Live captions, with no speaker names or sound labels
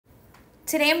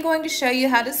Today I'm going to show you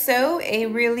how to sew a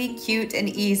really cute and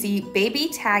easy baby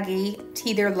Taggy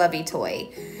teether Lovey toy.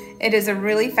 It is a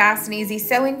really fast and easy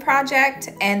sewing project,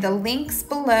 and the links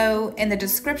below in the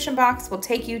description box will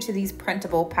take you to these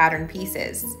printable pattern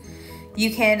pieces.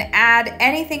 You can add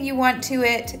anything you want to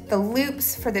it. The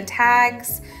loops for the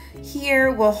tags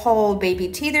here will hold baby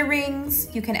teether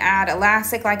rings. You can add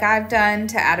elastic like I've done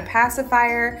to add a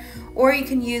pacifier, or you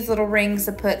can use little rings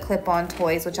to put clip-on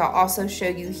toys, which I'll also show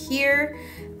you here.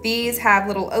 These have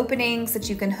little openings that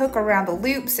you can hook around the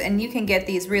loops, and you can get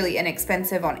these really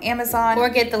inexpensive on Amazon, or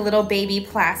get the little baby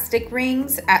plastic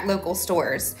rings at local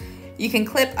stores. You can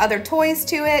clip other toys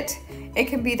to it. It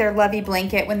can be their Lovey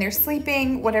blanket when they're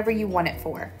sleeping, whatever you want it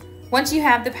for. Once you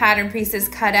have the pattern pieces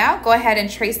cut out, go ahead and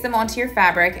trace them onto your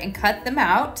fabric and cut them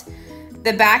out.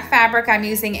 The back fabric, I'm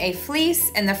using a fleece,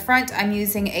 and the front I'm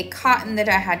using a cotton that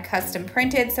I had custom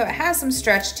printed, so it has some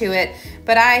stretch to it,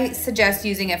 but I suggest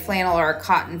using a flannel or a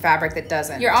cotton fabric that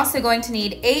doesn't. You're also going to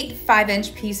need 8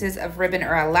 5-inch pieces of ribbon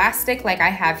or elastic like I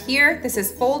have here. This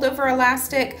is fold over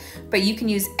elastic, but you can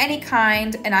use any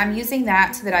kind, and I'm using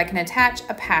that so that I can attach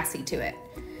a passy to it.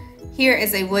 Here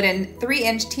is a wooden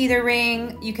 3-inch teether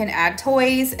ring. You can add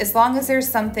toys as long as there's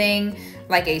something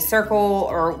like a circle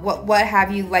or what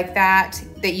have you like that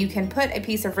you can put a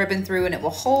piece of ribbon through and it will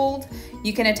hold.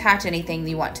 You can attach anything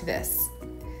you want to this.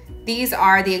 These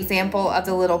are the example of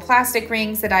the little plastic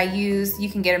rings that I use. You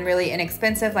can get them really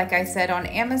inexpensive, like I said, on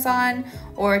Amazon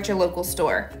or at your local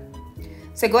store.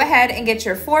 So go ahead and get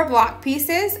your 4 block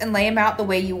pieces and lay them out the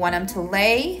way you want them to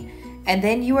lay. And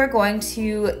then you are going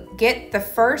to get the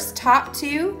first top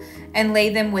 2 and lay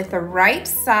them with the right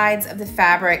sides of the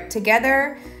fabric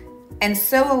together and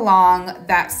sew along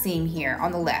that seam here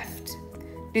on the left.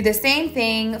 Do the same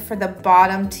thing for the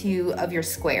bottom 2 of your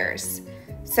squares.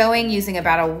 Sewing using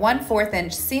about a 1/4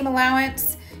 inch seam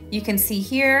allowance. You can see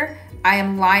here, I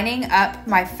am lining up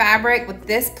my fabric with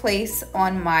this place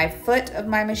on my foot of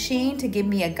my machine to give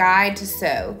me a guide to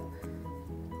sew.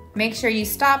 Make sure you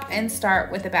stop and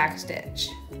start with the back stitch.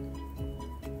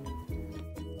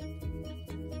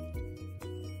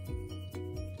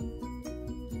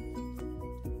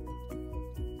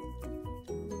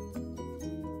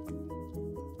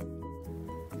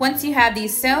 Once you have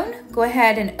these sewn, go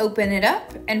ahead and open it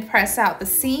up and press out the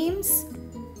seams.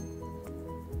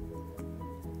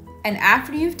 And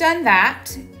after you've done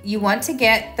that, you want to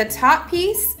get the top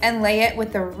piece and lay it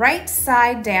with the right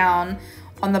side down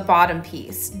on the bottom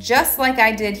piece, just like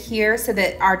I did here, so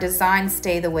that our designs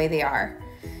stay the way they are.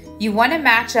 You want to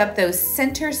match up those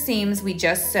center seams we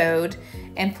just sewed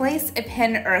and place a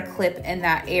pin or a clip in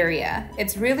that area.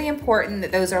 It's really important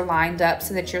that those are lined up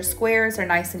so that your squares are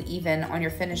nice and even on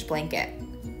your finished blanket.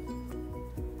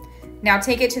 Now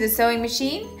take it to the sewing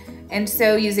machine and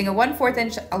sew using a 1/4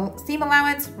 inch seam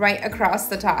allowance right across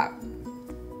the top.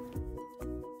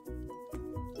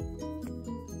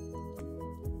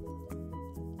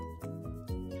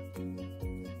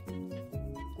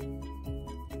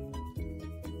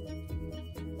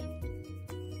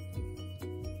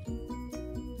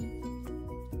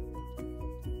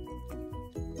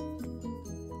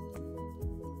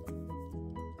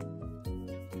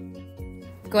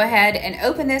 Go ahead and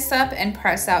open this up and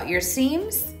press out your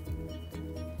seams.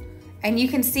 And you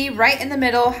can see right in the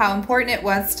middle how important it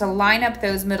was to line up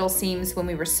those middle seams when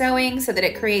we were sewing so that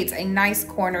it creates a nice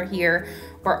corner here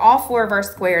where all 4 of our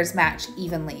squares match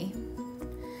evenly.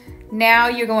 Now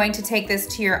you're going to take this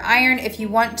to your iron if you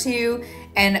want to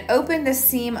and open the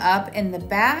seam up in the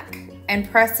back and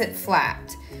press it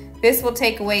flat. This will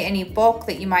take away any bulk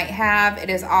that you might have. It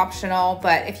is optional,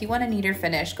 but if you want a neater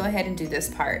finish, go ahead and do this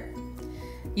part.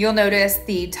 You'll notice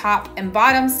the top and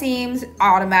bottom seams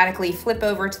automatically flip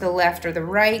over to the left or the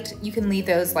right. You can leave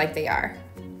those like they are.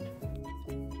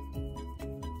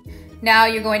 Now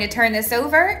you're going to turn this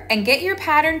over and get your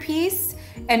pattern piece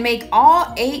and make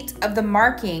all 8 of the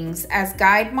markings as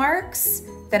guide marks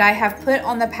that I have put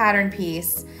on the pattern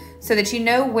piece so that you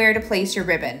know where to place your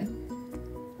ribbon.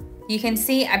 You can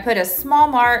see I put a small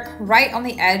mark right on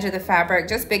the edge of the fabric,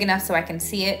 just big enough so I can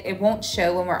see it. It won't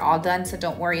show when we're all done, so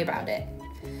don't worry about it.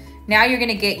 Now you're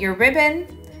gonna get your ribbon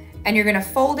and you're gonna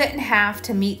fold it in half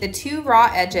to meet the 2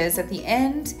 raw edges at the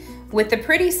end with the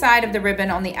pretty side of the ribbon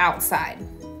on the outside.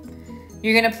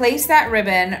 You're gonna place that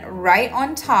ribbon right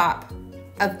on top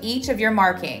of each of your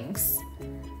markings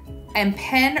and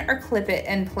pin or clip it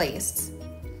in place.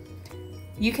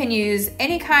 You can use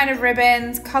any kind of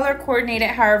ribbons, color coordinate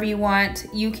it however you want.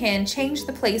 You can change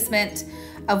the placement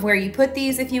of where you put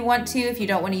these if you want to. If you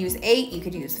don't want to use 8, you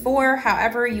could use 4,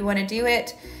 however you want to do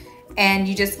it. And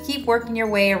you just keep working your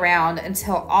way around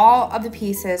until all of the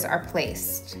pieces are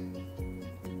placed.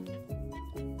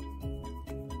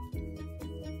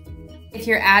 If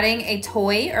you're adding a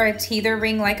toy or a teether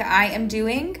ring like I am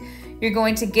doing, you're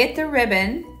going to get the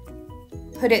ribbon,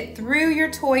 put it through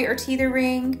your toy or teether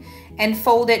ring, and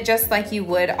fold it just like you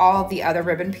would all of the other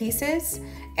ribbon pieces,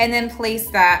 and then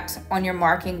place that on your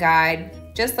marking guide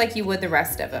just like you would the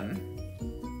rest of them.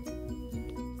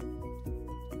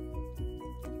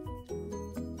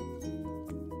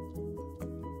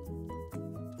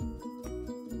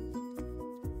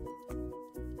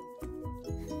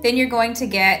 Then you're going to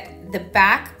get the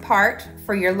back part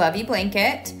for your Lovey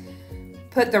blanket.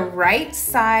 Put the right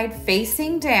side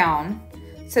facing down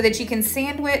so that you can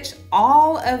sandwich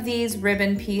all of these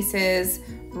ribbon pieces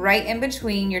right in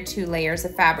between your 2 layers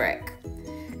of fabric.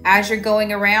 As you're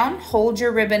going around, hold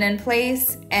your ribbon in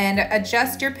place and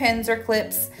adjust your pins or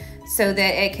clips so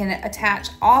that it can attach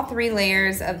all 3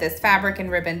 layers of this fabric and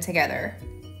ribbon together.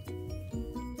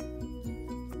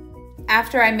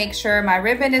 After I make sure my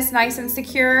ribbon is nice and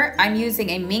secure, I'm using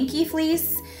a minky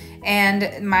fleece,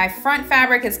 and my front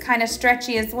fabric is kind of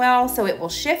stretchy as well, so it will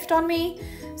shift on me.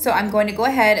 So I'm going to go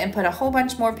ahead and put a whole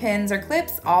bunch more pins or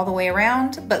clips all the way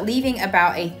around, but leaving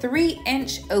about a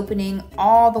 3-inch opening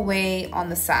all the way on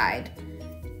the side.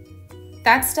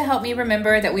 That's to help me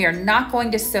remember that we are not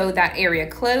going to sew that area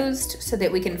closed so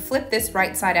that we can flip this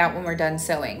right side out when we're done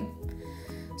sewing.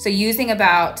 So using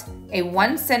about a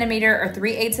 1 centimeter or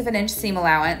 3/8 of an inch seam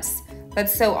allowance,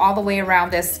 let's sew all the way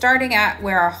around this, starting at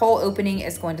where our hole opening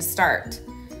is going to start.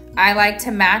 I like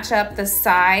to match up the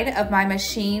side of my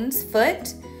machine's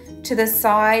foot to the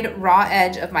side raw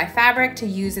edge of my fabric to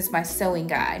use as my sewing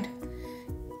guide.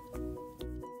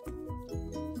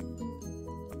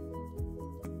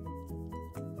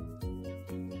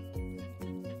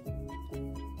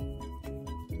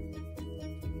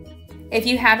 If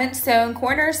you haven't sewn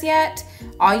corners yet,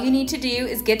 all you need to do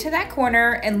is get to that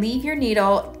corner and leave your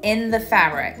needle in the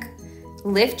fabric.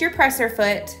 Lift your presser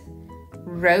foot,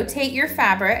 rotate your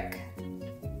fabric,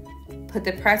 put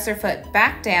the presser foot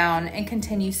back down, and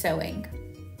continue sewing.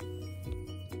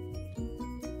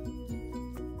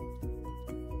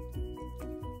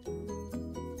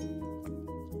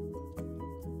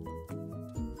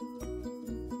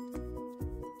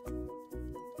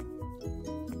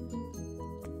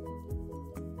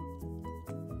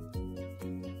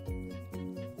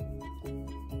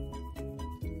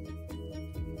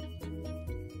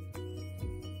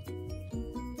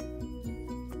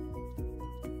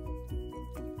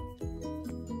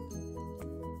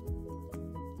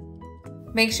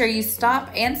 Make sure you stop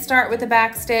and start with the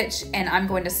back stitch, and I'm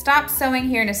going to stop sewing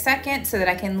here in a second so that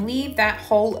I can leave that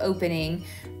hole opening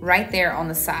right there on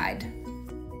the side.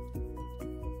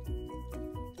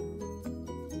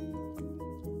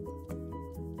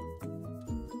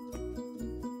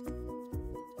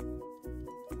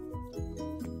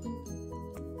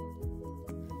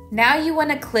 Now you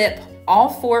want to clip all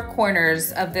 4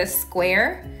 corners of this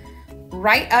square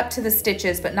right up to the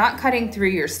stitches, but not cutting through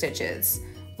your stitches.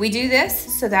 We do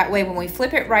this so that way when we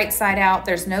flip it right side out,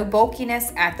 there's no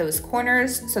bulkiness at those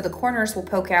corners, so the corners will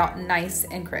poke out nice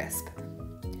and crisp.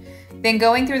 Then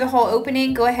going through the hole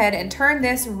opening, go ahead and turn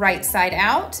this right side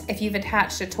out. If you've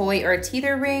attached a toy or a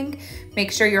teether ring,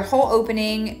 make sure your hole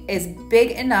opening is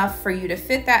big enough for you to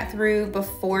fit that through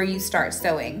before you start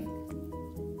sewing.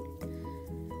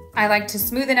 I like to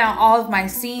smoothen out all of my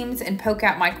seams and poke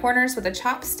out my corners with a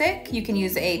chopstick. You can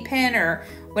use a pin or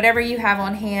whatever you have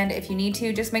on hand if you need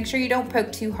to. Just make sure you don't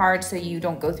poke too hard so you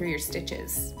don't go through your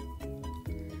stitches.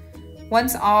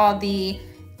 Once all the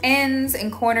ends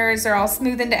and corners are all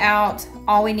smoothened out,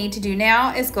 all we need to do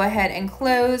now is go ahead and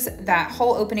close that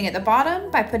hole opening at the bottom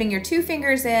by putting your 2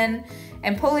 fingers in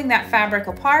and pulling that fabric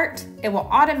apart. It will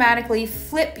automatically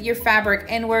flip your fabric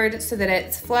inward so that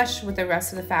it's flush with the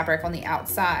rest of the fabric on the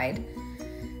outside.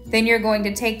 Then you're going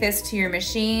to take this to your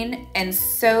machine and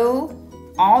sew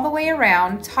all the way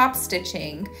around, top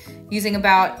stitching, using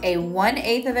about a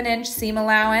 1/8 of an inch seam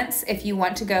allowance. If you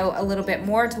want to go a little bit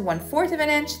more to 1/4 of an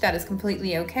inch, that is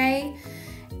completely okay.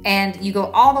 And you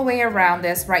go all the way around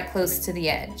this right close to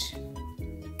the edge.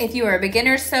 If you are a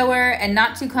beginner sewer and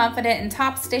not too confident in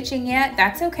top stitching yet,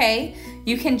 that's okay.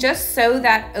 You can just sew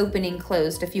that opening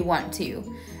closed if you want to.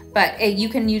 But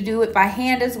you do it by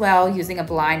hand as well, using a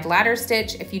blind ladder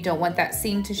stitch if you don't want that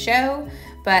seam to show,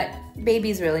 but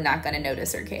baby's really not gonna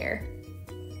notice or care.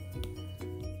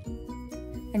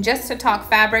 And just to talk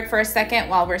fabric for a second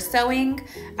while we're sewing,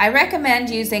 I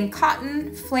recommend using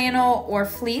cotton, flannel, or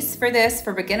fleece for this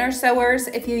for beginner sewers.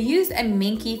 If you use a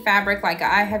minky fabric like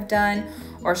I have done,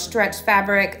 or stretch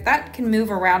fabric, that can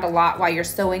move around a lot while you're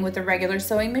sewing with a regular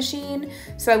sewing machine.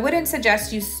 So I wouldn't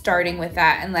suggest you starting with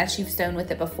that unless you've sewn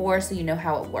with it before so you know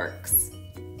how it works.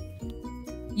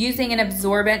 Using an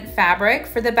absorbent fabric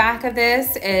for the back of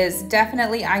this is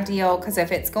definitely ideal, because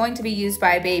if it's going to be used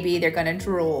by a baby, they're going to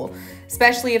drool,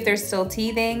 especially if they're still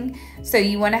teething. So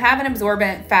you want to have an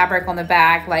absorbent fabric on the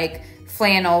back, like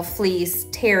flannel, fleece,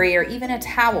 terry, or even a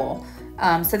towel.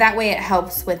 So that way it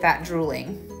helps with that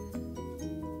drooling.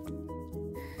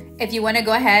 If you want to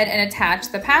go ahead and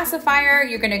attach the pacifier,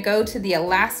 you're going to go to the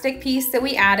elastic piece that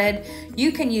we added.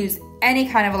 You can use any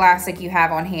kind of elastic you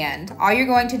have on hand. All you're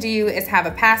going to do is have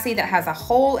a passy that has a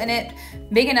hole in it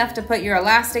big enough to put your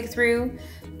elastic through,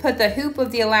 put the hoop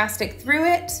of the elastic through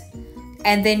it,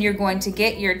 and then you're going to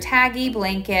get your Taggy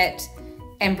blanket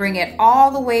and bring it all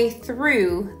the way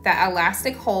through that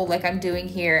elastic hole like I'm doing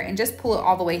here, and just pull it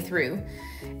all the way through.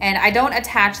 And I don't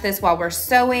attach this while we're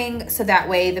sewing, so that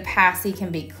way the passy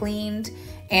can be cleaned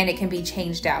and it can be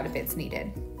changed out if it's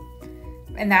needed.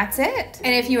 And that's it.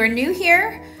 And if you are new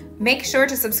here, make sure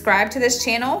to subscribe to this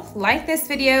channel, like this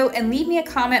video, and leave me a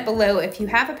comment below if you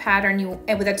have a pattern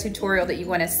with a tutorial that you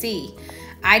want to see.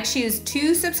 I choose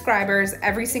 2 subscribers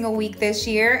every single week this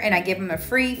year, and I give them a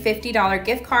free $50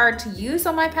 gift card to use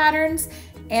on my patterns,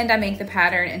 and I make the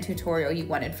pattern and tutorial you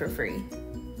wanted for free.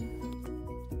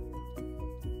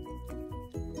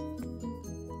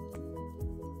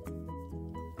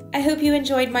 I hope you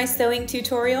enjoyed my sewing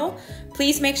tutorial.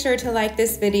 Please make sure to like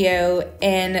this video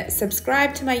and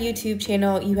subscribe to my YouTube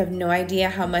channel. You have no idea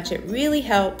how much it really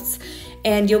helps,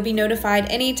 and you'll be notified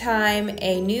anytime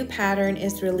a new pattern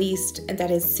is released, and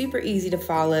that is super easy to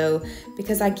follow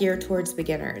because I gear towards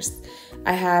beginners.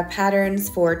 I have patterns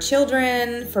for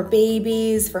children, for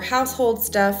babies, for household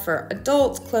stuff, for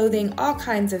adults, clothing, all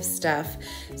kinds of stuff.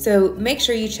 So make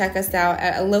sure you check us out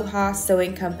at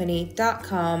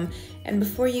alohasewingcompany.com. And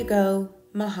before you go,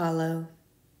 mahalo.